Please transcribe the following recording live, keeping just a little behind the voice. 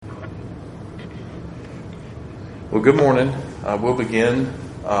Well, good morning. We'll begin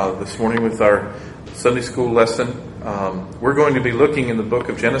this morning with our Sunday school lesson. We're going to be looking in the book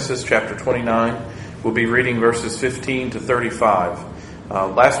of Genesis, chapter 29. We'll be reading verses 15 to 35.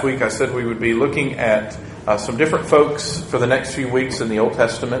 Last week I said we would be looking at some different folks for the next few weeks in the Old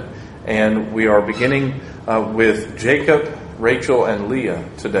Testament, and we are beginning with Jacob, Rachel, and Leah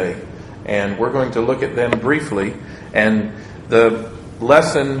today. And we're going to look at them briefly, and the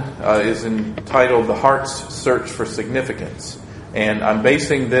lesson is entitled The Heart's Search for Significance. And I'm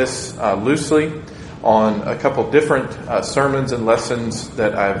basing this loosely on a couple different sermons and lessons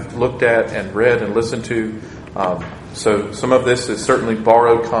that I've looked at and read and listened to. So some of this is certainly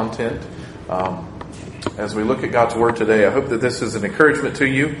borrowed content. As we look at God's Word today, I hope that this is an encouragement to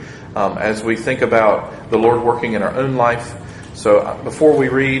you as we think about the Lord working in our own life. So before we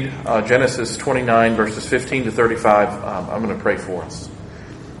read Genesis 29, verses 15 to 35, I'm going to pray for us.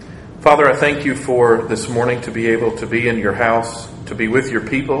 Father, I thank you for this morning to be able to be in your house, to be with your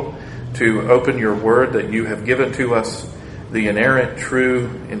people, to open your word that you have given to us, the inerrant, true,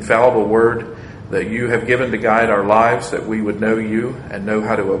 infallible word that you have given to guide our lives, that we would know you and know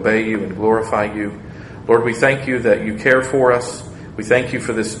how to obey you and glorify you. Lord, we thank you that you care for us. We thank you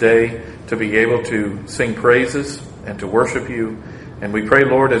for this day to be able to sing praises and to worship you. And we pray,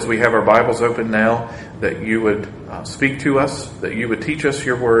 Lord, as we have our Bibles open now, that you would speak to us, that you would teach us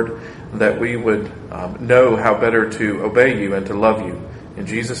your word, that we would know how better to obey you and to love you. In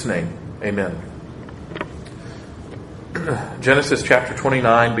Jesus' name, amen. Genesis chapter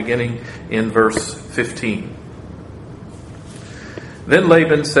 29, beginning in verse 15. Then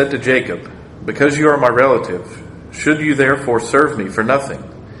Laban said to Jacob, "Because you are my relative, should you therefore serve me for nothing?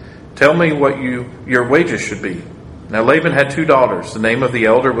 Tell me what your wages should be." Now Laban had 2 daughters. The name of the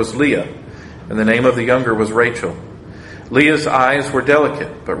elder was Leah, and the name of the younger was Rachel. Leah's eyes were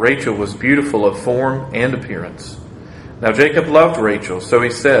delicate, but Rachel was beautiful of form and appearance. Now Jacob loved Rachel, so he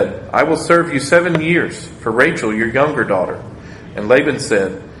said, "I will serve you 7 years for Rachel, your younger daughter." And Laban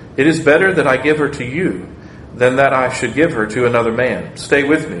said, "It is better that I give her to you than that I should give her to another man. Stay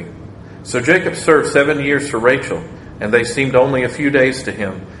with me." So Jacob served 7 years for Rachel, and they seemed only a few days to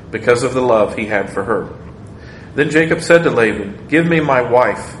him because of the love he had for her. Then Jacob said to Laban, "Give me my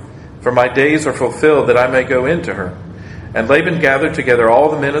wife, for my days are fulfilled that I may go in to her." And Laban gathered together all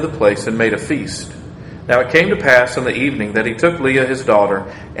the men of the place and made a feast. Now it came to pass in the evening that he took Leah his daughter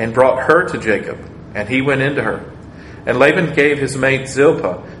and brought her to Jacob, and he went into her. And Laban gave his maid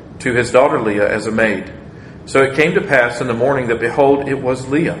Zilpah to his daughter Leah as a maid. So it came to pass in the morning that, behold, it was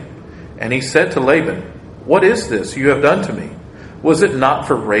Leah. And he said to Laban, "What is this you have done to me? Was it not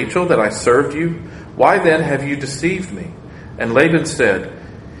for Rachel that I served you? Why then have you deceived me?" And Laban said,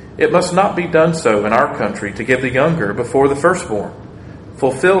 "It must not be done so in our country to give the younger before the firstborn.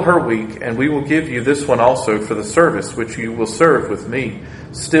 Fulfill her week, and we will give you this one also for the service which you will serve with me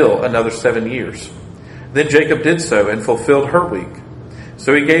still another 7 years." Then Jacob did so and fulfilled her week.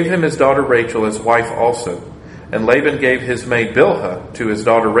 So he gave him his daughter Rachel as wife also. And Laban gave his maid Bilhah to his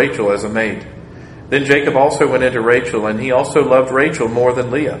daughter Rachel as a maid. Then Jacob also went into Rachel, and he also loved Rachel more than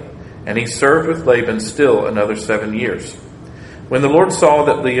Leah. And he served with Laban still another 7 years. When the Lord saw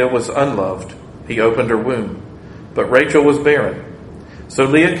that Leah was unloved, he opened her womb. But Rachel was barren. So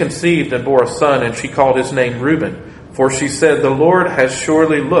Leah conceived and bore a son, and she called his name Reuben. For she said, "The Lord has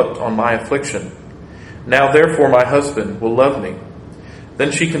surely looked on my affliction. Now therefore my husband will love me." Then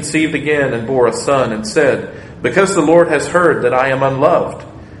she conceived again and bore a son, and said, "Because the Lord has heard that I am unloved,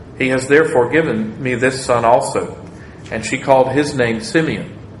 he has therefore given me this son also." And she called his name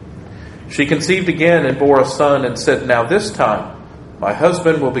Simeon. She conceived again and bore a son, and said, "Now this time my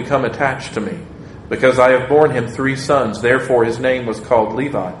husband will become attached to me, because I have borne him 3 sons. Therefore his name was called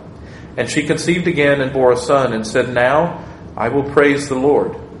Levi." And she conceived again and bore a son, and said, "Now I will praise the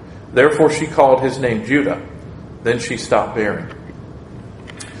Lord." Therefore she called his name Judah. Then she stopped bearing.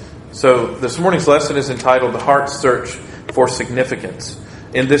 So this morning's lesson is entitled The Heart's Search for Significance.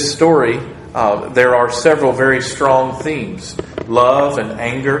 In this story, there are several very strong themes: love and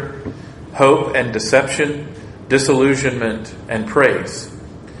anger, hope and deception, disillusionment and praise.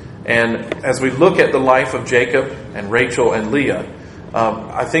 And as we look at the life of Jacob and Rachel and Leah,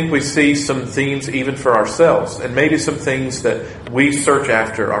 I think we see some themes even for ourselves, and maybe some things that we search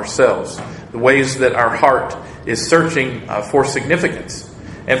after ourselves, the ways that our heart is searching for significance.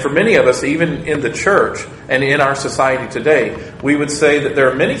 And for many of us, even in the church and in our society today, we would say that there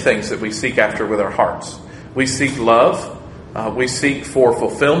are many things that we seek after with our hearts. We seek love. We seek for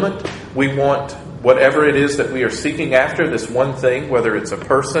fulfillment. We want whatever it is that we are seeking after, this one thing, whether it's a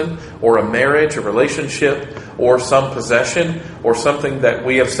person or a marriage, a relationship, or some possession, or something that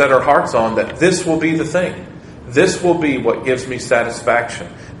we have set our hearts on, that this will be the thing. This will be what gives me satisfaction.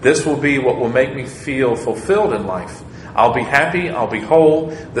 This will be what will make me feel fulfilled in life. I'll be happy. I'll be whole.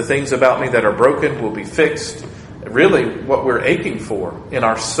 The things about me that are broken will be fixed. Really, what we're aching for in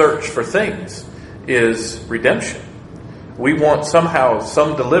our search for things is redemption. We want somehow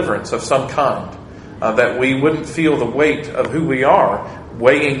some deliverance of some kind, that we wouldn't feel the weight of who we are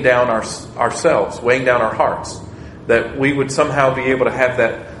weighing down ourselves, weighing down our hearts, that we would somehow be able to have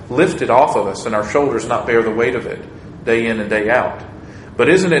that lifted off of us and our shoulders not bear the weight of it day in and day out. But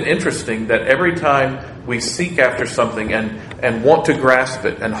isn't it interesting that every time we seek after something and want to grasp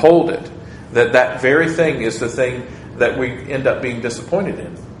it and hold it, that very thing is the thing that we end up being disappointed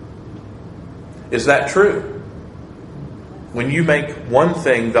in? Is that true? When you make one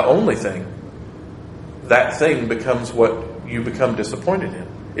thing the only thing, that thing becomes what you become disappointed in.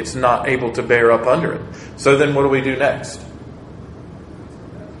 It's not able to bear up under it. So then what do we do next?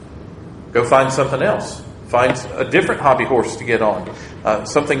 Go find something else. Find a different hobby horse to get on.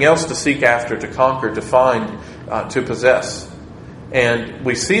 Something else to seek after, to conquer, to find, to possess. And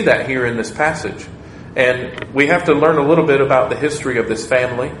we see that here in this passage. And we have to learn a little bit about the history of this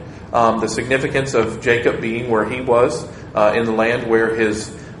family, the significance of Jacob being where he was, in the land where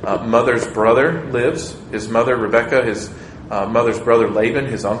his mother's brother lives, his mother Rebekah, his mother's brother Laban,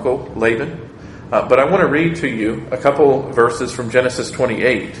 his uncle Laban. But I want to read to you a couple verses from Genesis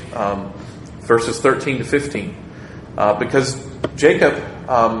 28, verses 13 to 15, because Jacob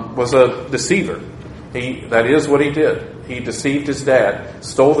was a deceiver. That is what he did. He deceived his dad,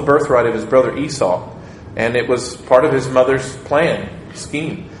 stole the birthright of his brother Esau, and it was part of his mother's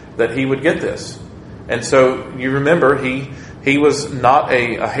scheme, that he would get this. And so you remember he was not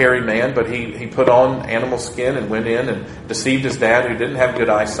a hairy man, but he put on animal skin and went in and deceived his dad, who didn't have good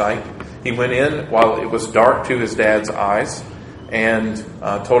eyesight. He went in while it was dark to his dad's eyes and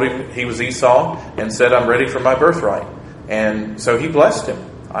told him he was Esau and said, "I'm ready for my birthright." And so he blessed him.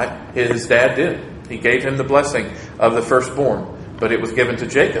 His dad did. He gave him the blessing of the firstborn, but it was given to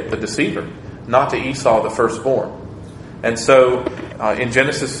Jacob, the deceiver, not to Esau, the firstborn. And so in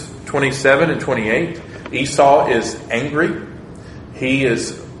Genesis 27 and 28, Esau is angry. He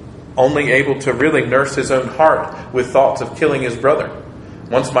is only able to really nurse his own heart with thoughts of killing his brother.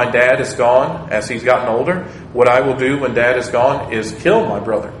 Once my dad is gone, as he's gotten older, what I will do when dad is gone is kill my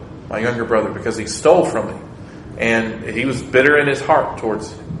brother, my younger brother, because he stole from me. And he was bitter in his heart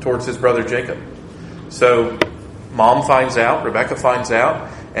towards his brother Jacob. So mom finds out, Rebekah finds out,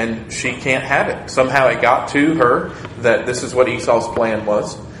 and she can't have it. Somehow it got to her that this is what Esau's plan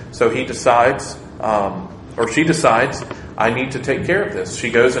was. So she decides, I need to take care of this. She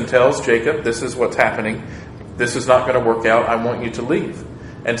goes and tells Jacob, this is what's happening. This is not going to work out. I want you to leave.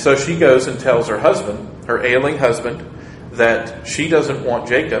 And so she goes and tells her husband, her ailing husband, that she doesn't want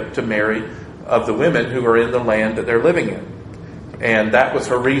Jacob to marry of the women who are in the land that they're living in. And that was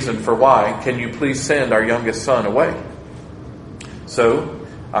her reason for why. Can you please send our youngest son away? So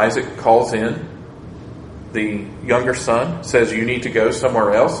Isaac calls in the younger son, says, you need to go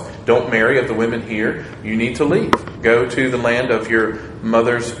somewhere else. Don't marry of the women here. You need to leave. Go to the land of your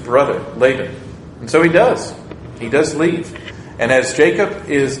mother's brother, Laban. And so he does. He does leave. And as Jacob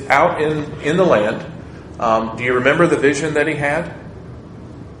is out in the land, do you remember the vision that he had?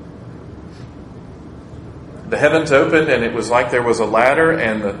 The heavens opened, and it was like there was a ladder,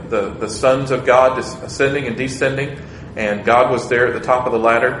 and the sons of God ascending and descending, and God was there at the top of the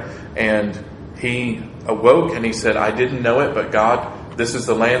ladder, and he awoke and he said, I didn't know it, but God, this is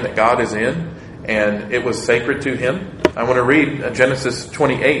the land that God is in, and it was sacred to him. I want to read Genesis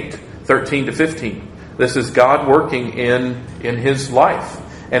 28, 13 to 15. This is God working in his life.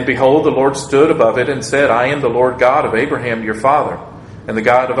 And behold, the Lord stood above it and said, I am the Lord God of Abraham your father, and the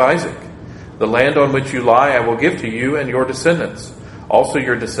God of Isaac. The land on which you lie I will give to you and your descendants. Also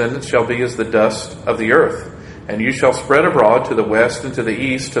your descendants shall be as the dust of the earth. And you shall spread abroad to the west and to the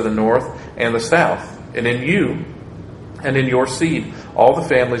east, to the north and the south. And in you and in your seed all the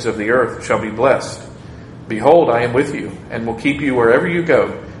families of the earth shall be blessed. Behold, I am with you, and will keep you wherever you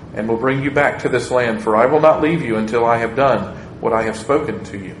go, and will bring you back to this land. For I will not leave you until I have done what I have spoken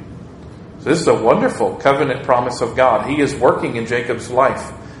to you. So this is a wonderful covenant promise of God. He is working in Jacob's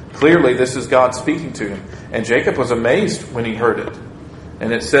life. Clearly, this is God speaking to him. And Jacob was amazed when he heard it.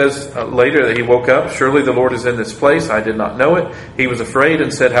 And it says later that he woke up, surely the Lord is in this place. I did not know it. He was afraid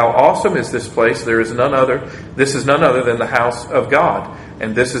and said, how awesome is this place? This is none other than the house of God,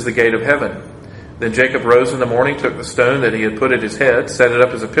 and this is the gate of heaven. Then Jacob rose in the morning, took the stone that he had put at his head, set it up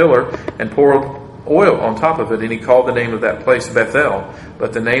as a pillar, and poured oil on top of it. And he called the name of that place Bethel,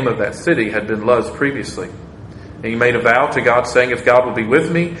 but the name of that city had been Luz previously. And he made a vow to God, saying, if God will be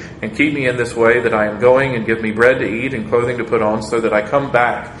with me and keep me in this way that I am going, and give me bread to eat and clothing to put on, so that I come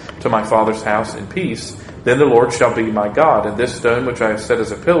back to my father's house in peace, then the Lord shall be my God, and this stone which I have set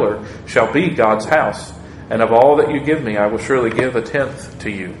as a pillar shall be God's house. And of all that you give me, I will surely give a tenth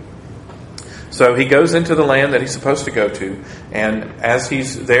to you. So he goes into the land that he's supposed to go to, and as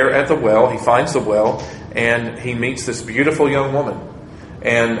he's there at the well, he finds the well, and he meets this beautiful young woman.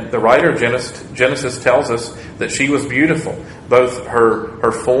 And the writer of Genesis tells us that she was beautiful, both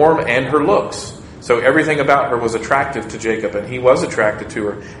her form and her looks. So everything about her was attractive to Jacob, and he was attracted to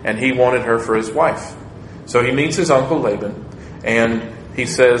her, and he wanted her for his wife. So he meets his uncle Laban, and he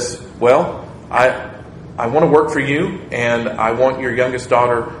says, well, I want to work for you, and I want your youngest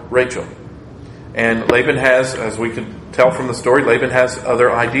daughter, Rachel. And Laban has, as we could tell from the story, Laban has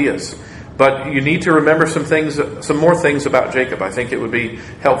other ideas. But you need to remember some more things about Jacob. I think it would be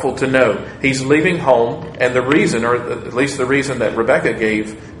helpful to know. He's leaving home, and the reason, or at least the reason that Rebekah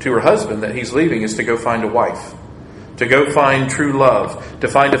gave to her husband that he's leaving, is to go find a wife. To go find true love. To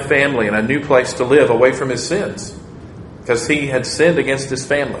find a family and a new place to live away from his sins. Because he had sinned against his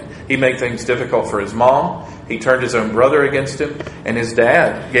family. He made things difficult for his mom. He turned his own brother against him. And his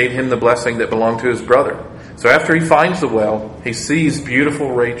dad gave him the blessing that belonged to his brother. So after he finds the well, he sees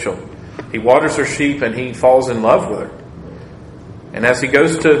beautiful Rachel. He waters her sheep, and he falls in love with her. And as he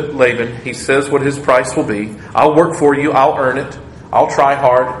goes to Laban, he says what his price will be. I'll work for you. I'll earn it. I'll try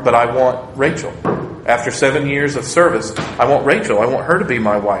hard, but I want Rachel. After 7 years of service, I want Rachel. I want her to be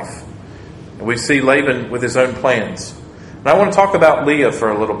my wife. And we see Laban with his own plans. And I want to talk about Leah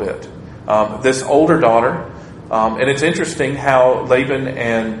for a little bit. This older daughter. And it's interesting how Laban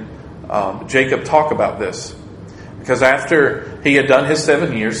and Jacob talk about this. Because after he had done his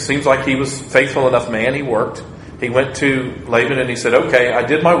 7 years, seems like he was faithful enough man, he worked. He went to Laban and he said, okay, I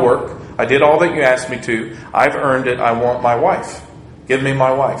did my work. I did all that you asked me to. I've earned it. I want my wife. Give me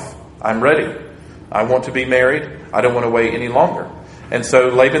my wife. I'm ready. I want to be married. I don't want to wait any longer. And so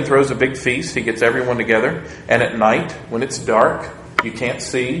Laban throws a big feast. He gets everyone together. And at night, when it's dark, you can't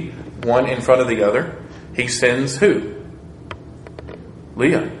see one in front of the other, he sends who?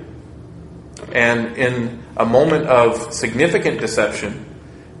 Leah. And in a moment of significant deception,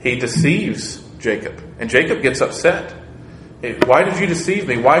 he deceives Jacob. And Jacob gets upset. Why did you deceive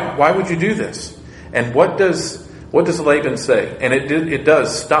me? Why would you do this? And what does Laban say? And it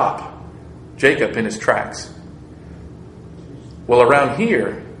does stop Jacob in his tracks. Well, around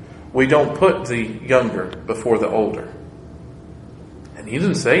here, we don't put the younger before the older. And he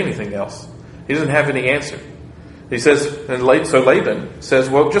doesn't say anything else. He doesn't have any answer. He says, so Laban says,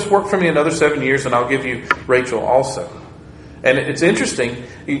 well, just work for me another 7 years and I'll give you Rachel also. And it's interesting.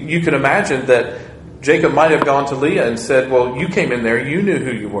 You can imagine that Jacob might have gone to Leah and said, well, you came in there. You knew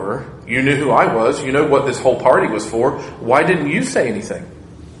who you were. You knew who I was. You know what this whole party was for. Why didn't you say anything?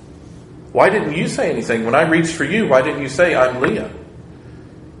 Why didn't you say anything? When I reached for you, why didn't you say, I'm Leah?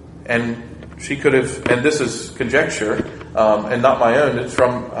 And she could have, and this is conjecture, and not my own, it's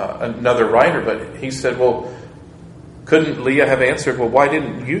from another writer, but he said, well, couldn't Leah have answered, well, why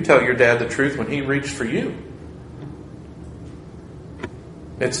didn't you tell your dad the truth when he reached for you?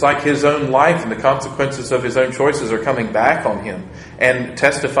 It's like his own life and the consequences of his own choices are coming back on him and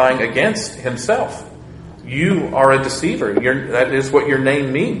testifying against himself. You are a deceiver. That is what your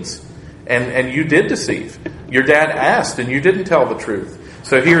name means. And you did deceive. Your dad asked and you didn't tell the truth.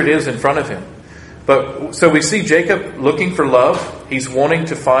 So here it is in front of him. But so we see Jacob looking for love. He's wanting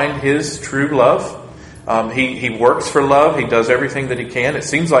to find his true love. He works for love. He does everything that he can. It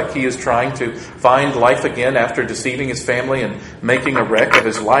seems like he is trying to find life again after deceiving his family and making a wreck of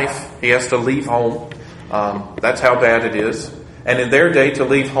his life. He has to leave home. That's how bad it is. And in their day, to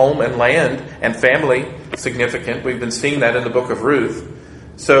leave home and land and family, significant. We've been seeing that in the book of Ruth.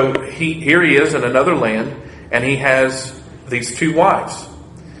 So here he is in another land, and he has these two wives.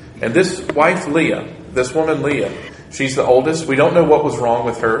 And this wife, Leah, this woman, Leah, she's the oldest. We don't know what was wrong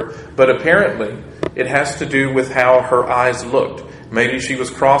with her, but apparently it has to do with how her eyes looked. Maybe she was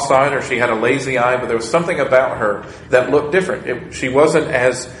cross-eyed or she had a lazy eye, but there was something about her that looked different. She was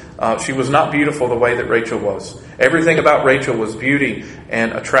not beautiful the way that Rachel was. Everything about Rachel was beauty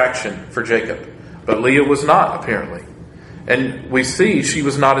and attraction for Jacob. But Leah was not, apparently. And we see she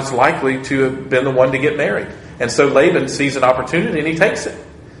was not as likely to have been the one to get married. And so Laban sees an opportunity and he takes it.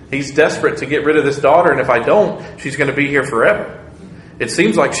 He's desperate to get rid of this daughter, and if I don't, she's going to be here forever. It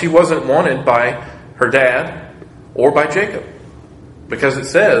seems like she wasn't wanted by her dad or by Jacob. Because it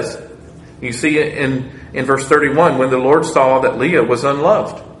says, you see it in verse 31, when the Lord saw that Leah was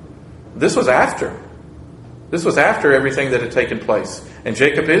unloved. This was after. This was after everything that had taken place. And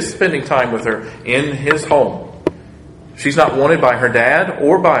Jacob is spending time with her in his home. She's not wanted by her dad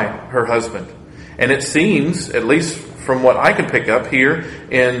or by her husband. And it seems, at least from what I can pick up here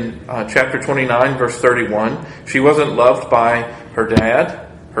in chapter 29, verse 31, she wasn't loved by her dad,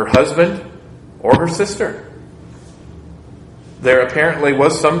 her husband, or her sister. There apparently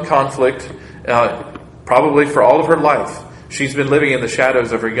was some conflict, probably for all of her life. She's been living in the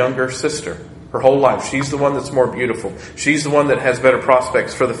shadows of her younger sister her whole life. She's the one that's more beautiful. She's the one that has better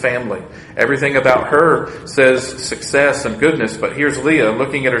prospects for the family. Everything about her says success and goodness, but here's Leah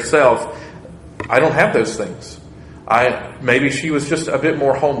looking at herself. I don't have those things. Maybe she was just a bit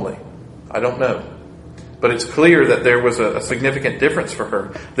more homely. I don't know. But it's clear that there was a significant difference for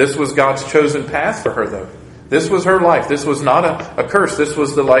her. This was God's chosen path for her, though. This was her life. This was not a curse. This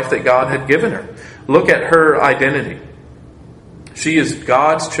was the life that God had given her. Look at her identity. She is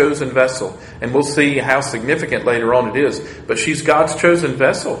God's chosen vessel. And we'll see how significant later on it is. But she's God's chosen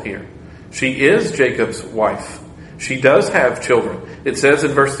vessel here. She is Jacob's wife. She does have children. It says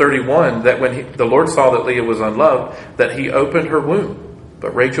in verse 31 that when the Lord saw that Leah was unloved, that he opened her womb.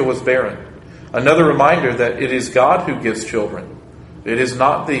 But Rachel was barren. Another reminder that it is God who gives children. It is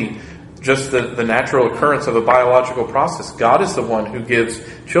not just the natural occurrence of a biological process. God is the one who gives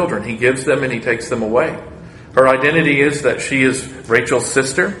children. He gives them and he takes them away. Her identity is that she is Rachel's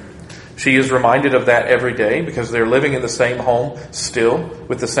sister. She is reminded of that every day because they're living in the same home still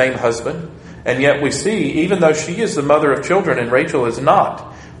with the same husband. And yet we see, even though she is the mother of children and Rachel is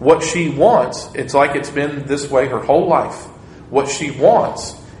not, what she wants, it's like it's been this way her whole life. What she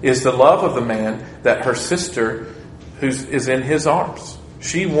wants is the love of the man that her sister is in his arms.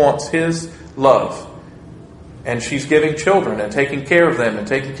 She wants his love. And she's giving children and taking care of them and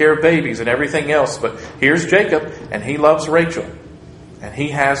taking care of babies and everything else. But here's Jacob, and he loves Rachel. And he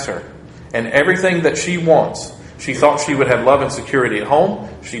has her. And everything that she wants, she thought she would have love and security at home.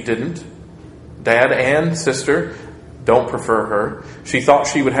 She didn't. Dad and sister don't prefer her. She thought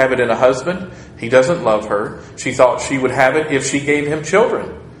she would have it in a husband. He doesn't love her. She thought she would have it if she gave him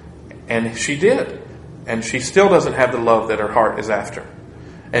children. And she did. And she still doesn't have the love that her heart is after.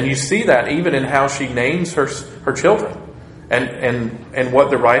 And you see that even in how she names her children. And what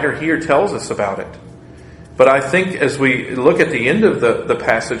the writer here tells us about it. But I think as we look at the end of the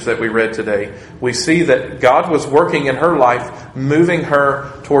passage that we read today, we see that God was working in her life, moving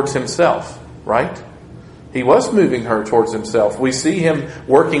her towards himself. Right? He was moving her towards himself. We see him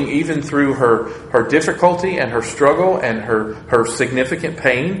working even through her difficulty and her struggle and her significant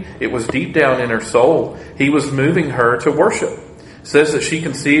pain. It was deep down in her soul. He was moving her to worship. It says that she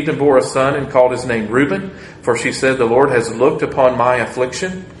conceived and bore a son and called his name Reuben, for she said, the Lord has looked upon my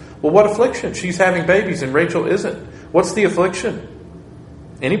affliction. Well, what affliction? She's having babies and Rachel isn't. What's the affliction?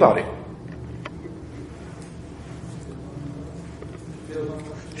 Anybody?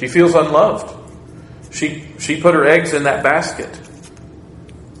 She feels unloved. She put her eggs in that basket.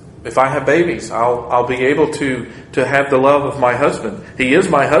 If I have babies, I'll be able to have the love of my husband. He is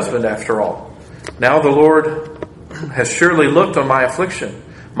my husband after all. Now the Lord has surely looked on my affliction.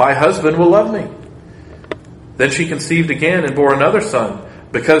 My husband will love me. Then she conceived again and bore another son,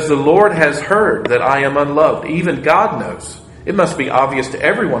 because the Lord has heard that I am unloved. Even God knows. It must be obvious to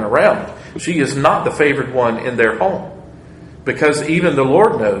everyone around. She is not the favored one in their home. Because even the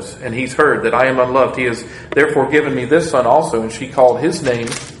Lord knows, and he's heard that I am unloved. He has therefore given me this son also, and she called his name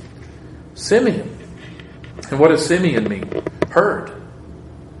Simeon. And what does Simeon mean? Heard.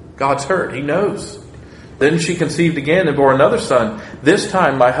 God's heard. He knows. Then she conceived again and bore another son. This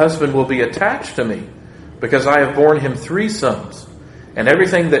time my husband will be attached to me, because I have borne him 3 sons. And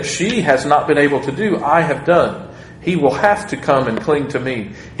everything that she has not been able to do, I have done. He will have to come and cling to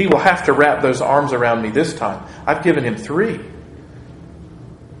me. He will have to wrap those arms around me this time. I've given him 3.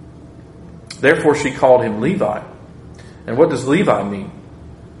 Therefore she called him Levi. And what does Levi mean?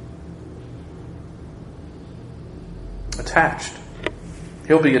 Attached.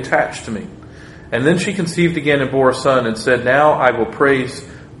 He'll be attached to me. And then she conceived again and bore a son and said, now I will praise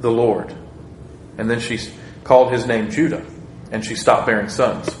the Lord. And then she called his name Judah. And she stopped bearing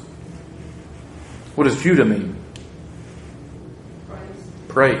sons. What does Judah mean?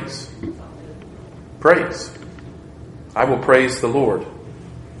 Praise. Praise. I will praise the Lord.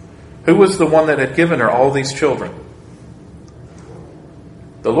 Who was the one that had given her all these children?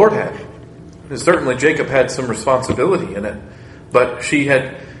 The Lord had. And certainly Jacob had some responsibility in it. But she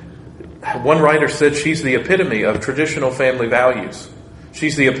had, one writer said she's the epitome of traditional family values.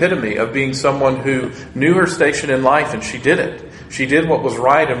 She's the epitome of being someone who knew her station in life and she did it. She did what was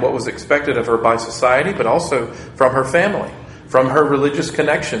right and what was expected of her by society, but also from her family, from her religious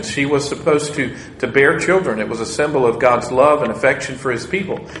connections. She was supposed to bear children. It was a symbol of God's love and affection for his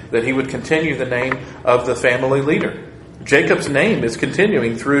people, that he would continue the name of the family leader. Jacob's name is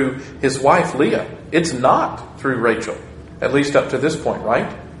continuing through his wife Leah. It's not through Rachel, at least up to this point,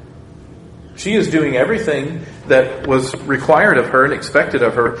 right? She is doing everything that was required of her and expected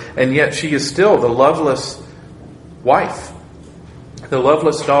of her, and yet she is still the loveless wife, the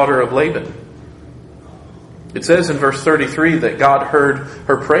loveless daughter of Laban. It says in verse 33 that God heard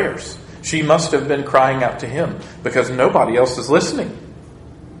her prayers. She must have been crying out to him because nobody else is listening.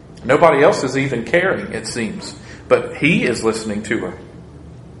 Nobody else is even caring, it seems. But he is listening to her.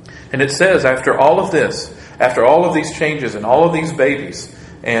 And it says after all of this, after all of these changes and all of these babies,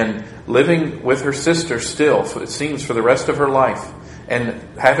 and living with her sister still, it seems, for the rest of her life, and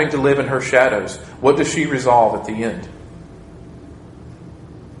having to live in her shadows, what does she resolve at the end?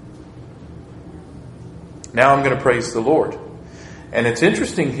 Now I'm going to praise the Lord. And it's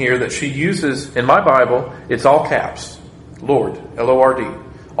interesting here that she uses, in my Bible, it's all caps. Lord, L-O-R-D,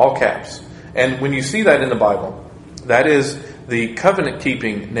 all caps. And when you see that in the Bible, that is the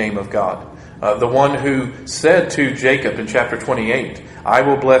covenant-keeping name of God. The one who said to Jacob in chapter 28, I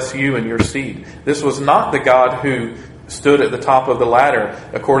will bless you and your seed. This was not the God who stood at the top of the ladder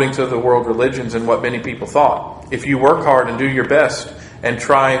according to the world religions and what many people thought. If you work hard and do your best and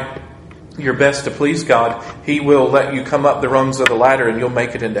try your best to please God, He will let you come up the rungs of the ladder and you'll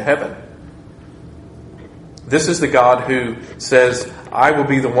make it into heaven. This is the God who says, I will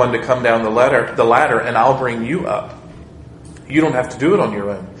be the one to come down the ladder and I'll bring you up. You don't have to do it on your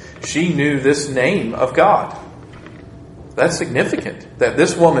own. She knew this name of God. That's significant, that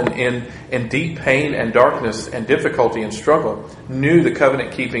this woman in deep pain and darkness and difficulty and struggle knew the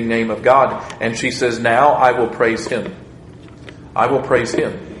covenant-keeping name of God. And she says, now I will praise Him. I will praise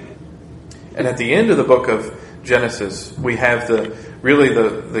Him. And at the end of the book of Genesis, we have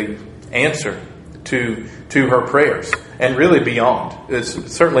the answer to her prayers, and really beyond. It's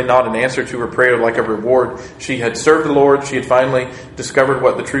certainly not an answer to her prayer like a reward. She had served the Lord. She had finally discovered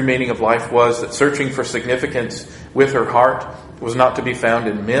what the true meaning of life was, that searching for significance with her heart was not to be found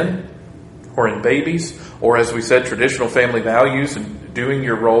in men or in babies or, as we said, traditional family values and doing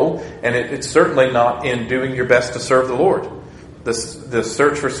your role. And it's certainly not in doing your best to serve the Lord. The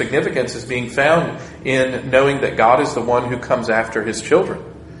search for significance is being found in knowing that God is the one who comes after His children.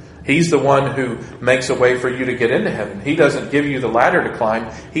 He's the one who makes a way for you to get into heaven. He doesn't give you the ladder to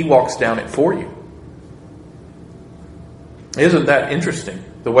climb. He walks down it for you. Isn't that interesting?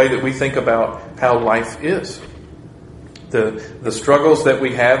 The way that we think about how life is. The struggles that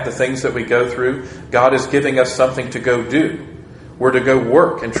we have, the things that we go through, God is giving us something to go do. We're to go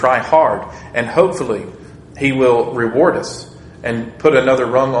work and try hard. And hopefully He will reward us and put another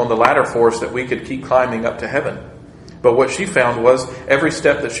rung on the ladder for us that we could keep climbing up to heaven. But what she found was every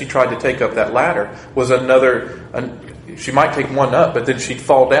step that she tried to take up that ladder was she might take one up, but then she'd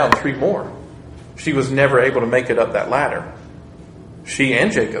fall down 3 more. She was never able to make it up that ladder. She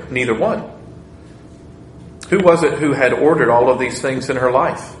and Jacob, neither one. Who was it who had ordered all of these things in her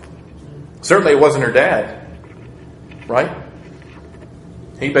life? Certainly it wasn't her dad, right?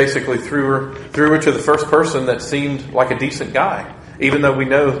 He basically threw her to the first person that seemed like a decent guy, even though we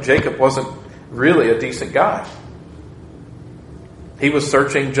know Jacob wasn't really a decent guy. He was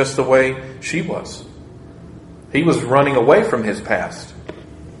searching just the way she was. He was running away from his past.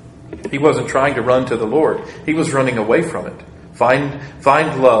 He wasn't trying to run to the Lord. He was running away from it. Find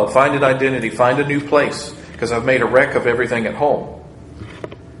love, find an identity, find a new place, because I've made a wreck of everything at home.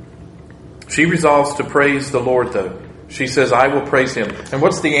 She resolves to praise the Lord, though. She says, I will praise Him. And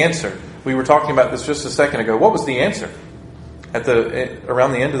what's the answer? We were talking about this just a second ago. What was the answer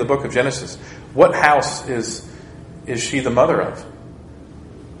around the end of the book of Genesis? What house is she the mother of?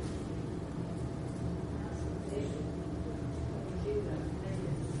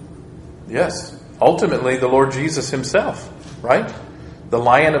 Yes, ultimately the Lord Jesus Himself, right? The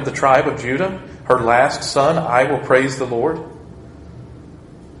Lion of the tribe of Judah, her last son, I will praise the Lord.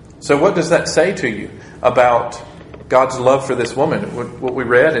 So what does that say to you about God's love for this woman? What we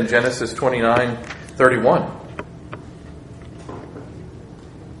read in Genesis 29:31.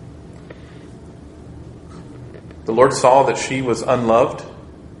 The Lord saw that she was unloved,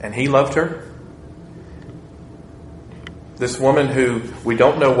 and He loved her. This woman who we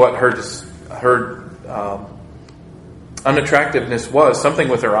don't know what her unattractiveness was, something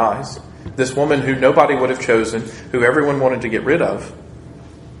with her eyes. This woman who nobody would have chosen, who everyone wanted to get rid of.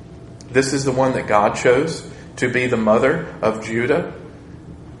 This is the one that God chose to be the mother of Judah,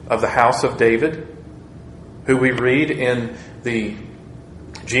 of the house of David, who we read in the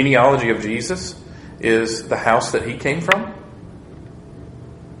genealogy of Jesus is the house that He came from.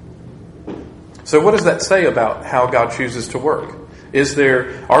 So what does that say about how God chooses to work? Is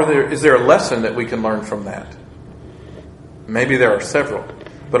there a lesson that we can learn from that? Maybe there are several.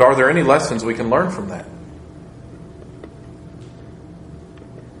 But are there any lessons we can learn from that?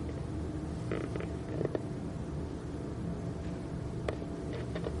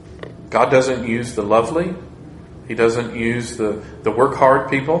 God doesn't use the lovely. He doesn't use the work hard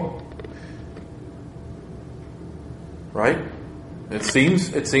people. Right? It seems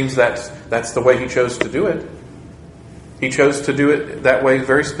that's the way He chose to do it. He chose to do it that way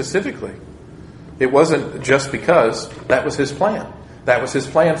very specifically. It wasn't just because. That was His plan. That was His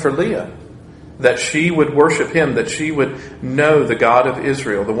plan for Leah. That she would worship Him, that she would know the God of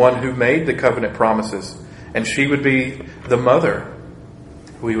Israel, the one who made the covenant promises, and she would be the mother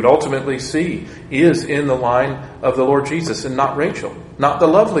who we would ultimately see is in the line of the Lord Jesus, and not Rachel, not the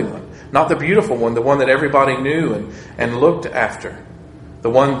lovely one, not the beautiful one, the one that everybody knew and looked after, the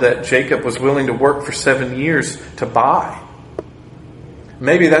one that Jacob was willing to work for 7 years to buy.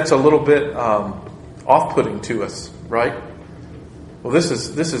 Maybe that's a little bit off-putting to us, right? Well, this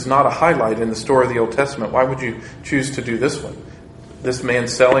is not a highlight in the story of the Old Testament. Why would you choose to do this one? This man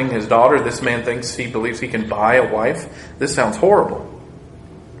selling his daughter. This man believes he can buy a wife. This sounds horrible.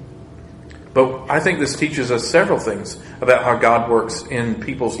 But I think this teaches us several things about how God works in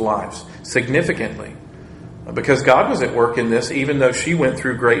people's lives, significantly. Because God was at work in this, even though she went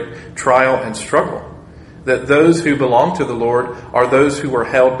through great trial and struggle. That those who belong to the Lord are those who are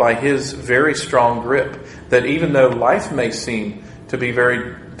held by His very strong grip. That even though life may seem to be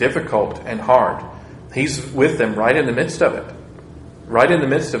very difficult and hard, He's with them right in the midst of it. Right in the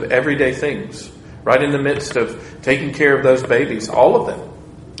midst of everyday things. Right in the midst of taking care of those babies, all of them.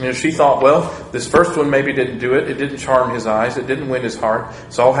 She thought, well, this first one maybe didn't do it. It didn't charm his eyes. It didn't win his heart.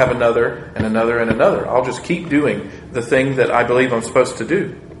 So I'll have another and another and another. I'll just keep doing the thing that I believe I'm supposed to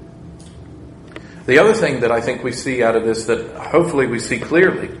do. The other thing that I think we see out of this, that hopefully we see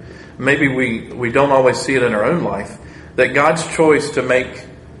clearly, maybe we don't always see it in our own life, that God's choice to make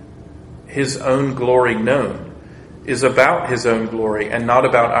His own glory known is about His own glory and not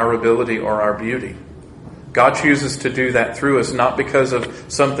about our ability or our beauty. God chooses to do that through us, not because of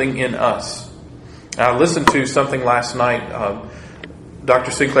something in us. I listened to something last night.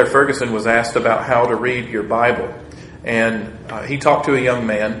 Dr. Sinclair Ferguson was asked about how to read your Bible. And he talked to a young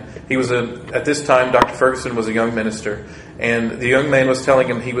man. He was at this time, Dr. Ferguson was a young minister. And the young man was telling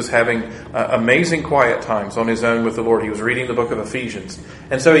him he was having amazing quiet times on his own with the Lord. He was reading the book of Ephesians.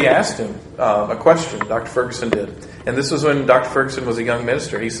 And so he asked him a question, Dr. Ferguson did. And this was when Dr. Ferguson was a young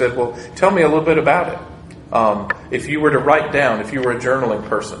minister. He said, well, tell me a little bit about it. If you were to write down, if you were a journaling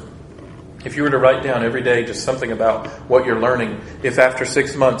person, if you were to write down every day just something about what you're learning, if after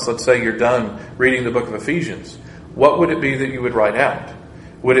 6 months, let's say you're done reading the book of Ephesians, what would it be that you would write out?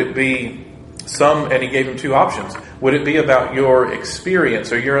 Would it be and he gave him two options. Would it be about your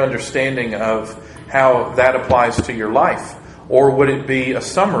experience or your understanding of how that applies to your life? Or would it be a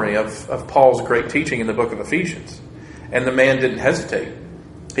summary of Paul's great teaching in the book of Ephesians? And the man didn't hesitate.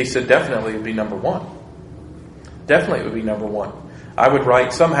 He said, definitely it would be number one. Definitely it would be number one. I would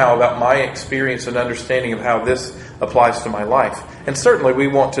write somehow about my experience and understanding of how this applies to my life. And certainly we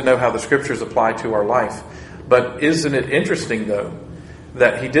want to know how the Scriptures apply to our life. But isn't it interesting, though,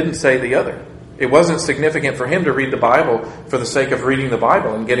 that he didn't say the other? It wasn't significant for him to read the Bible for the sake of reading the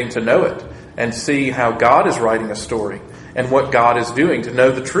Bible and getting to know it and see how God is writing a story and what God is doing, to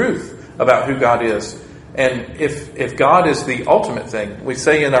know the truth about who God is. And if God is the ultimate thing, we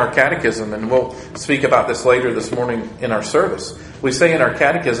say in our catechism, and we'll speak about this later this morning in our service, we say in our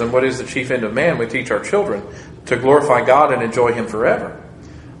catechism, what is the chief end of man? We teach our children to glorify God and enjoy Him forever.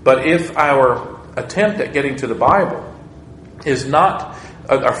 But if our attempt at getting to the Bible is not,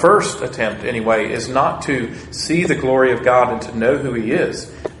 our first attempt anyway, is not to see the glory of God and to know who He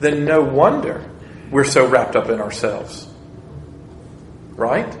is, then no wonder we're so wrapped up in ourselves.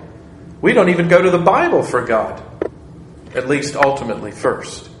 Right? We don't even go to the Bible for God, at least ultimately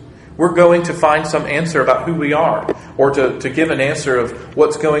first. We're going to find some answer about who we are, or to give an answer of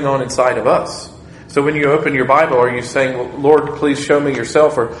what's going on inside of us. So when you open your Bible, are you saying, well, Lord, please show me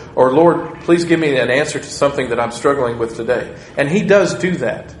yourself, or Lord, please give me an answer to something that I'm struggling with today? And He does do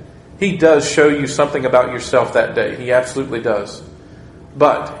that. He does show you something about yourself that day. He absolutely does.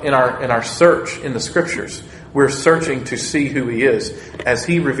 But in our search in the Scriptures, we're searching to see who He is as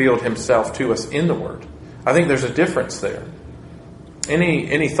He revealed Himself to us in the Word. I think there's a difference there.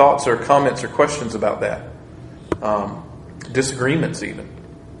 Any thoughts or comments or questions about that? Disagreements even.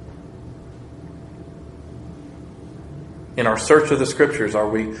 In our search of the Scriptures, are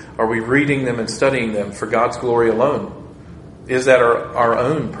we reading them and studying them for God's glory alone? Is that our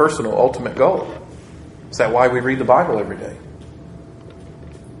own personal ultimate goal? Is that why we read the Bible every day?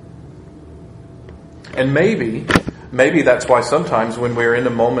 And maybe maybe that's why sometimes when we're in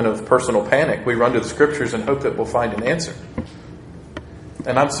a moment of personal panic, we run to the Scriptures and hope that we'll find an answer.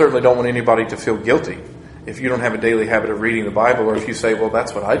 And I certainly don't want anybody to feel guilty if you don't have a daily habit of reading the Bible, or if you say, well,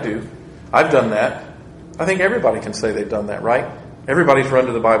 that's what I do. I've done that. I think everybody can say they've done that, right? Everybody's run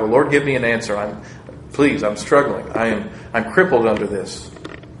to the Bible. Lord, give me an answer. I'm struggling. I'm crippled under this.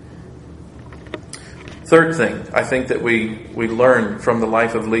 Third thing I think that we learn from the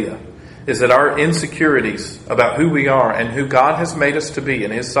life of Leah is that our insecurities about who we are and who God has made us to be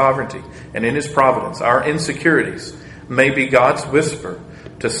in His sovereignty and in His providence, our insecurities may be God's whisper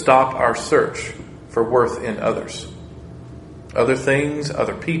to stop our search for worth in others. Other things,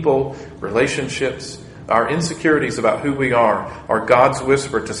 other people, relationships, our insecurities about who we are God's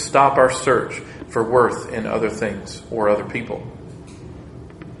whisper to stop our search for worth in other things or other people.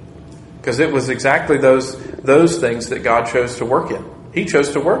 Because it was exactly those things that God chose to work in. He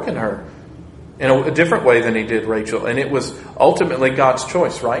chose to work in her in a different way than He did Rachel. And it was ultimately God's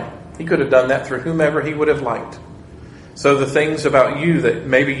choice, right? He could have done that through whomever He would have liked. So the things about you that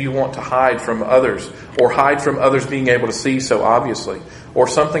maybe you want to hide from others, or hide from others being able to see so obviously, or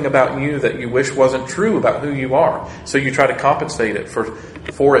something about you that you wish wasn't true about who you are, so you try to compensate it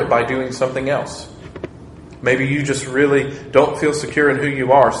for it by doing something else. Maybe you just really don't feel secure in who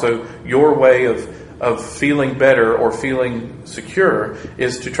you are, so your way of feeling better or feeling secure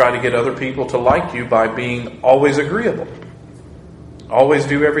is to try to get other people to like you by being always agreeable. Always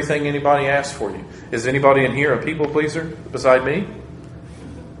do everything anybody asks for you. Is anybody in here a people pleaser beside me?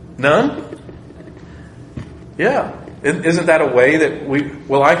 None? Yeah. Isn't that a way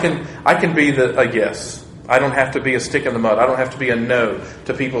that I can be a yes. I don't have to be a stick in the mud. I don't have to be a no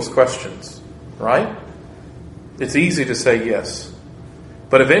to people's questions. Right? It's easy to say yes.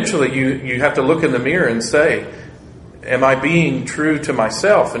 But eventually you have to look in the mirror and say, am I being true to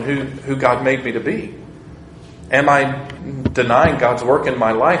myself and who God made me to be? Am I denying God's work in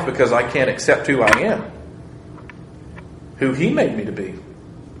my life because I can't accept who I am? Who He made me to be?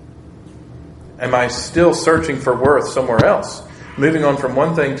 Am I still searching for worth somewhere else? Moving on from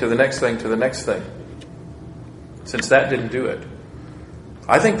one thing to the next thing to the next thing. Since that didn't do it.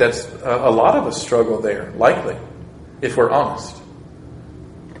 I think that's a lot of us struggle there, likely, if we're honest.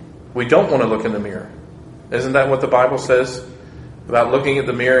 We don't want to look in the mirror. Isn't that what the Bible says about looking at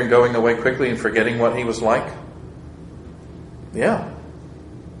the mirror and going away quickly and forgetting what He was like? Yeah.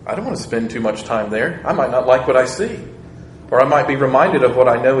 I don't want to spend too much time there. I might not like what I see. Or I might be reminded of what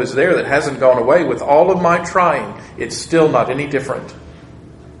I know is there that hasn't gone away. With all of my trying, it's still not any different.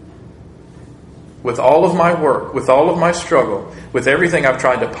 With all of my work, with all of my struggle, with everything I've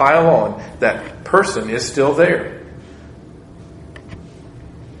tried to pile on, that person is still there.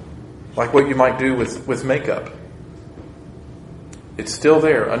 Like what you might do with makeup. It's still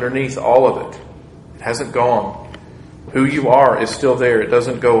there underneath all of it. It hasn't gone. Who you are is still there. It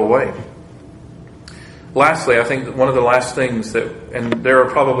doesn't go away. Lastly, I think that one of the last things and there are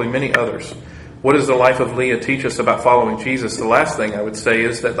probably many others, what does the life of Leah teach us about following Jesus? The last thing I would say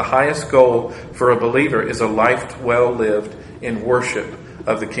is that the highest goal for a believer is a life well lived in worship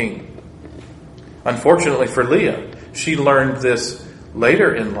of the King. Unfortunately for Leah, she learned this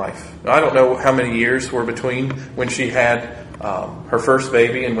later in life. I don't know how many years were between when she had her first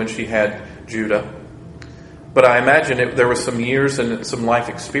baby and when she had Judah. But I imagine there was some years and some life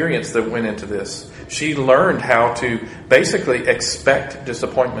experience that went into this. She learned how to basically expect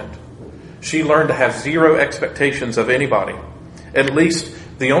disappointment. She learned to have zero expectations of anybody. At least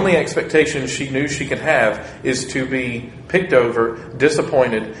the only expectation she knew she could have is to be picked over,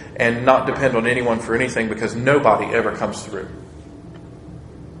 disappointed, and not depend on anyone for anything because nobody ever comes through.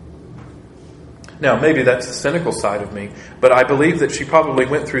 Now, maybe that's the cynical side of me, but I believe that she probably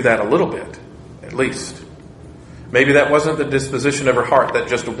went through that a little bit, at least. Maybe that wasn't the disposition of her heart that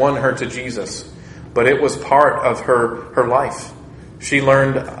just won her to Jesus, but it was part of her life. She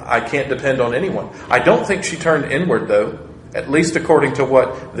learned, I can't depend on anyone. I don't think she turned inward, though, at least according to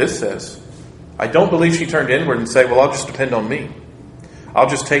what this says. I don't believe she turned inward and said, well, I'll just depend on me. I'll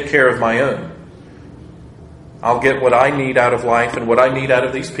just take care of my own. I'll get what I need out of life and what I need out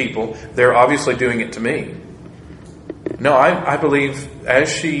of these people. They're obviously doing it to me. No, I believe as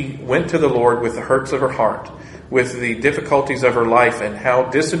she went to the Lord with the hurts of her heart, with the difficulties of her life and how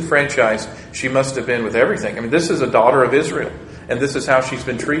disenfranchised she must have been with everything. I mean, this is a daughter of Israel, and this is how she's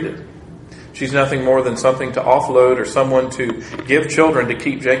been treated. She's nothing more than something to offload or someone to give children to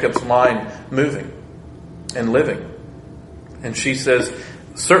keep Jacob's line moving and living. And she says,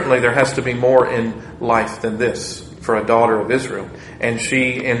 certainly there has to be more in life than this for a daughter of Israel. And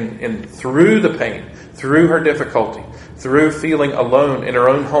she, through the pain, through her difficulty, through feeling alone in her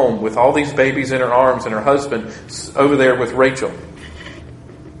own home with all these babies in her arms and her husband over there with Rachel,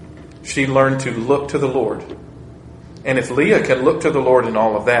 she learned to look to the Lord. And if Leah can look to the Lord in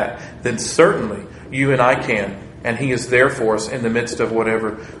all of that, then certainly you and I can. And He is there for us in the midst of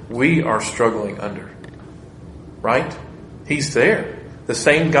whatever we are struggling under. Right? He's there. The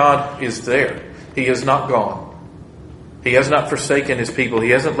same God is there. He is not gone. He has not forsaken His people.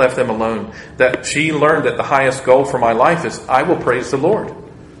 He hasn't left them alone. That she learned that the highest goal for my life is I will praise the Lord.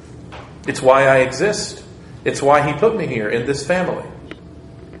 It's why I exist. It's why He put me here in this family.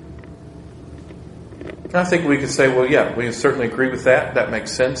 And I think we could say, well, yeah, we certainly agree with that. That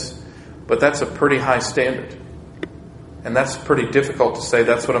makes sense. But that's a pretty high standard. And that's pretty difficult to say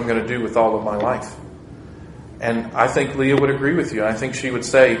that's what I'm going to do with all of my life. And I think Leah would agree with you. I think she would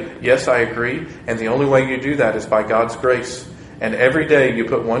say, yes, I agree. And the only way you do that is by God's grace. And every day you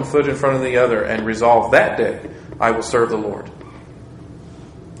put one foot in front of the other and resolve that day, I will serve the Lord.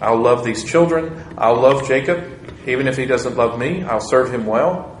 I'll love these children. I'll love Jacob. Even if he doesn't love me, I'll serve him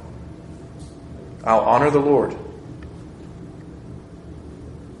well. I'll honor the Lord.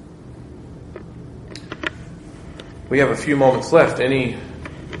 We have a few moments left. Any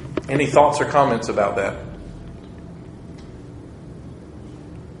thoughts or comments about that?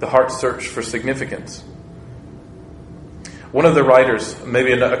 The heart search for significance. One of the writers,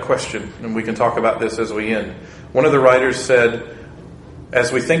 maybe a question, and we can talk about this as we end. One of the writers said,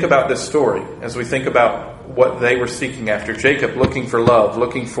 as we think about this story, as we think about what they were seeking after, Jacob looking for love,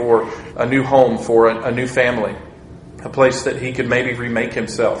 looking for a new home, for a new family, a place that he could maybe remake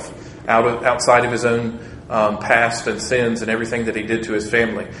himself outside of his own past and sins and everything that he did to his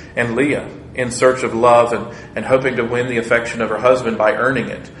family. And Leah, in search of love and hoping to win the affection of her husband by earning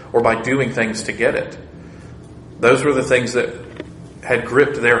it or by doing things to get it. Those were the things that had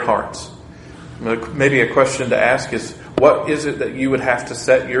gripped their hearts. Maybe a question to ask is, what is it that you would have to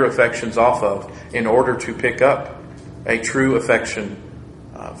set your affections off of in order to pick up a true affection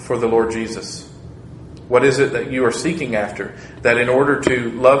for the Lord Jesus? What is it that you are seeking after, that in order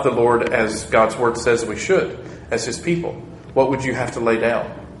to love the Lord as God's Word says we should, as His people, what would you have to lay down?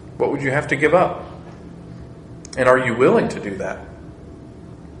 What would you have to give up? And are you willing to do that?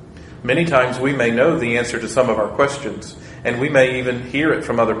 Many times we may know the answer to some of our questions, and we may even hear it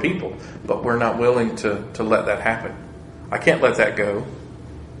from other people, but we're not willing to let that happen. I can't let that go.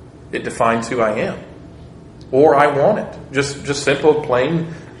 It defines who I am. Or I want it. Just simple,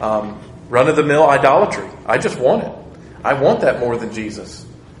 plain, run-of-the-mill idolatry. I just want it. I want that more than Jesus.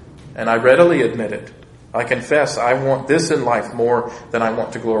 And I readily admit it. I confess I want this in life more than I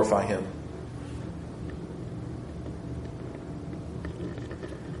want to glorify Him.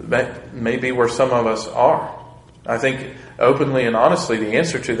 That may be where some of us are. I think openly and honestly the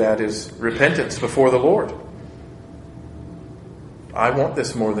answer to that is repentance before the Lord. I want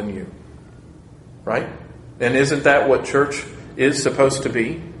this more than you. Right? And isn't that what church is supposed to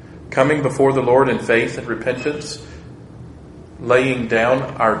be? Coming before the Lord in faith and repentance, laying down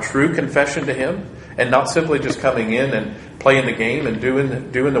our true confession to Him, and not simply just coming in and playing the game and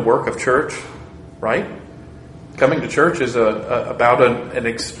doing the work of church, right? Coming to church is about an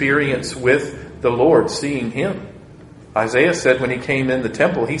experience with the Lord, seeing Him. Isaiah said when he came in the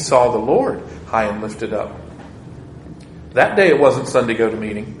temple, he saw the Lord high and lifted up. That day it wasn't Sunday go to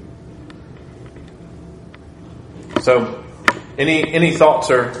meeting. So, any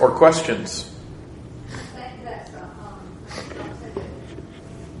thoughts or questions? I think that's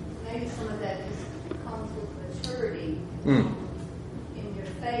maybe some of that just comes with maturity in your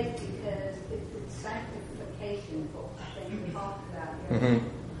faith, because it's sanctification. I think we talked about here.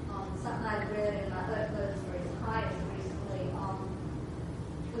 Mm-hmm. Something I read in my utmost for His highest recently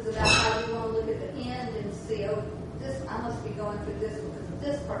was about how you want to look at the end and see, oh, this I must be going through this because of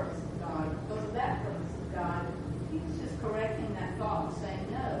this purpose of God, because of that purpose of God. He was just correcting that thought and saying,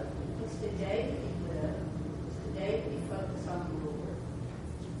 no, it's today that you live. It's today that you focus on the Lord.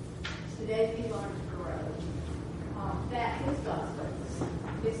 It's today that you learn to grow. That is God's purpose.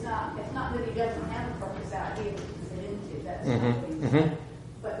 It's not that He doesn't have a purpose out here that you can fit into. That's not what He's saying.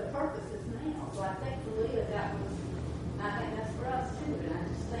 But the purpose is now. So I think for Leah that was, and I think that's for us too. And I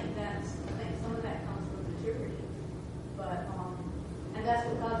just think I think some of that comes from maturity. But and that's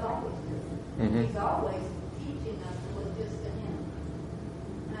what God's always doing. Mm-hmm. He's always teaching us to look just to Him.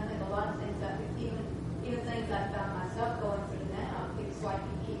 And I think a lot of things even things I found myself going through now, it's like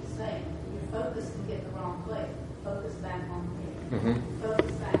He keeps saying, your focus can get the wrong place. Focus back on me. Mm-hmm.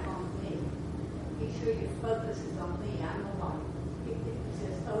 Focus back on me. Be sure your focus is on me. I'm the light. It's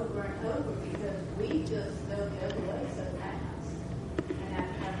just over and over, because we just go the other way so fast. And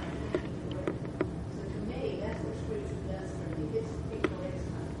after having to do it. So to me, that's what Scripture does.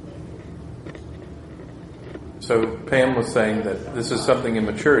 So Pam was saying that this is something in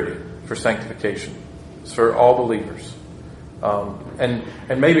maturity for sanctification. It's for all believers. And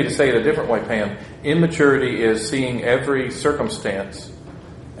maybe to say it a different way, Pam, immaturity is seeing every circumstance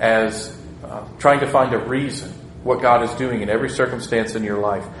as trying to find a reason what God is doing in every circumstance in your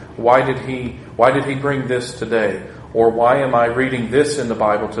life. Why did He bring this today? Or why am I reading this in the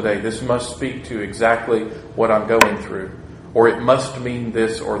Bible today? This must speak to exactly what I'm going through. Or it must mean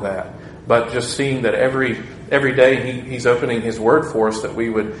this or that. But just seeing that every day He's opening His Word for us, that we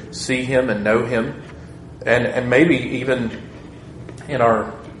would see Him and know Him. And maybe even in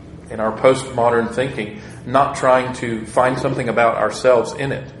our postmodern thinking, not trying to find something about ourselves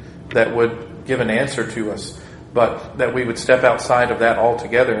in it that would give an answer to us, but that we would step outside of that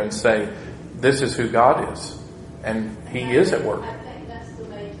altogether and say, this is who God is. And He is at work. I think that's the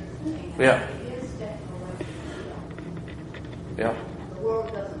major thing. Yeah. It is declaration of will. Yeah. The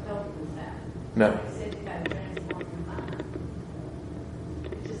world doesn't help with that. No. It says you got to transform your mind.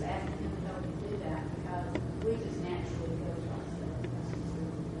 We just ask Him to help you do that because we just naturally go to ourselves. That's just who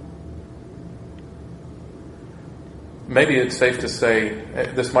we are. Maybe it's safe to say,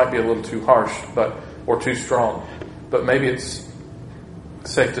 this might be a little too harsh, or too strong, but maybe it's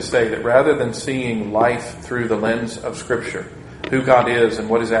safe to say that rather than seeing life through the lens of Scripture, who God is and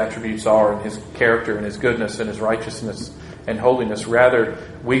what His attributes are and His character and His goodness and His righteousness and holiness, rather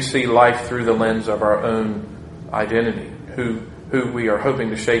we see life through the lens of our own identity, who we are hoping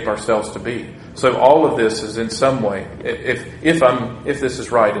to shape ourselves to be. So all of this is in some way, if this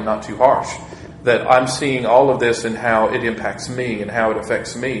is right and not too harsh, that I'm seeing all of this in how it impacts me and how it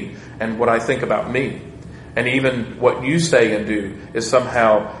affects me and what I think about me. And even what you say and do is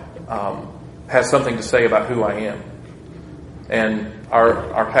somehow has something to say about who I am. And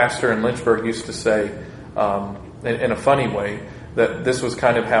our pastor in Lynchburg used to say, in a funny way, that this was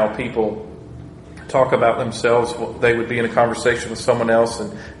kind of how people talk about themselves. They would be in a conversation with someone else,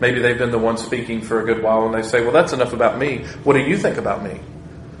 and maybe they've been the one speaking for a good while, and they say, well, that's enough about me. What do you think about me?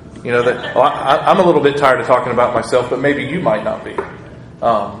 You know, I'm a little bit tired of talking about myself, but maybe you might not be.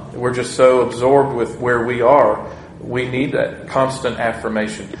 We're just so absorbed with where we are. We need that constant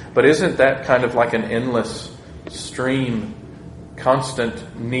affirmation. But isn't that kind of like an endless stream,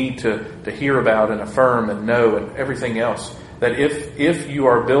 constant need to hear about and affirm and know and everything else? That if you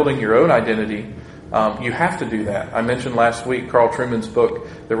are building your own identity, you have to do that. I mentioned last week Carl Trueman's book,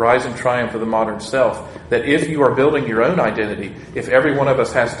 The Rise and Triumph of the Modern Self, that if you are building your own identity, if every one of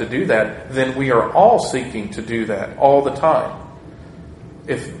us has to do that, then we are all seeking to do that all the time.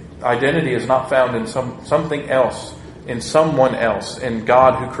 If identity is not found in something else, in someone else, in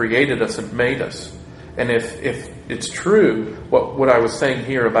God who created us and made us, and if it's true what I was saying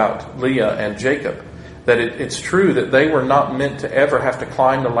here about Leah and Jacob, that it's true that they were not meant to ever have to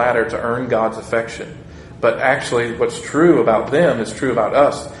climb the ladder to earn God's affection. But actually what's true about them is true about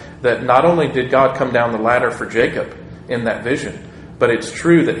us, that not only did God come down the ladder for Jacob in that vision, but it's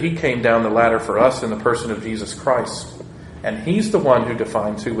true that He came down the ladder for us in the person of Jesus Christ. And He's the one who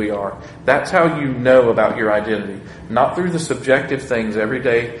defines who we are. That's how you know about your identity. Not through the subjective things,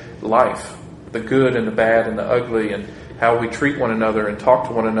 everyday life, the good and the bad and the ugly, and how we treat one another and talk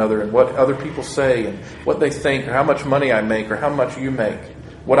to one another, and what other people say and what they think, or how much money I make or how much you make,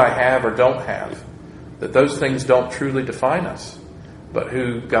 what I have or don't have. That those things don't truly define us, but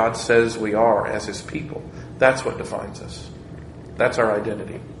who God says we are as His people. That's what defines us. That's our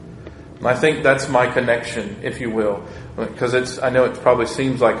identity. And I think that's my connection, if you will, because I know it probably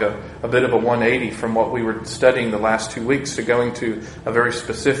seems like a bit of a 180 from what we were studying the last 2 weeks to going to a very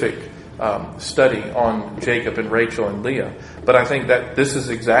specific study on Jacob and Rachel and Leah. But I think that this is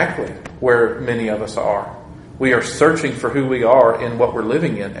exactly where many of us are. We are searching for who we are in what we're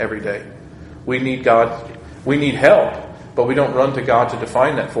living in every day. We need God. We need help, but we don't run to God to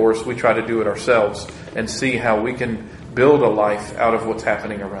define that for us. We try to do it ourselves and see how we can build a life out of what's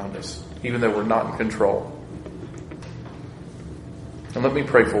happening around us, even though we're not in control. And let me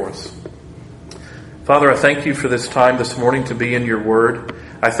pray for us. Father, I thank You for this time this morning to be in Your Word.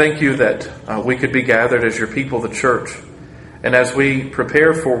 I thank You that we could be gathered as Your people, the church. And as we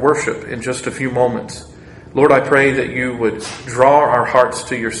prepare for worship in just a few moments, Lord, I pray that You would draw our hearts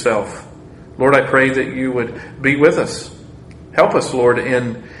to Yourself. Lord, I pray that You would be with us. Help us, Lord,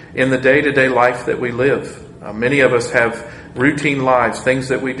 in the day-to-day life that we live. Many of us have routine lives, things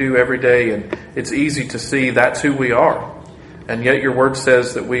that we do every day, and it's easy to see that's who we are. And yet Your Word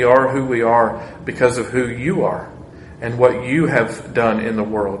says that we are who we are because of who You are and what You have done in the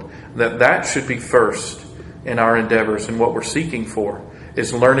world. That should be first in our endeavors, and what we're seeking for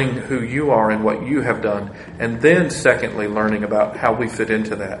is learning who You are and what You have done, and then secondly, learning about how we fit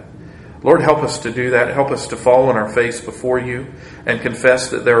into that. Lord, help us to do that. Help us to fall on our face before you and confess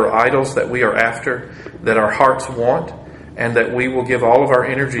that there are idols that we are after, that our hearts want, and that we will give all of our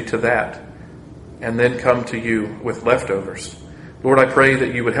energy to that and then come to you with leftovers. Lord, I pray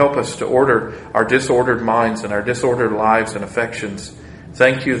that you would help us to order our disordered minds and our disordered lives and affections.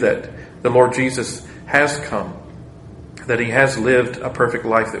 Thank you that the Lord Jesus has come, that he has lived a perfect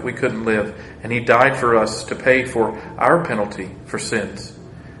life that we couldn't live, and he died for us to pay for our penalty for sins,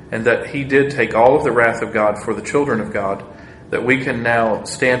 and that he did take all of the wrath of God for the children of God, that we can now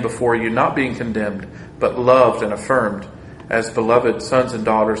stand before you not being condemned, but loved and affirmed as beloved sons and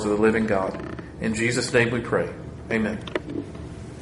daughters of the living God. In Jesus' name we pray. Amen.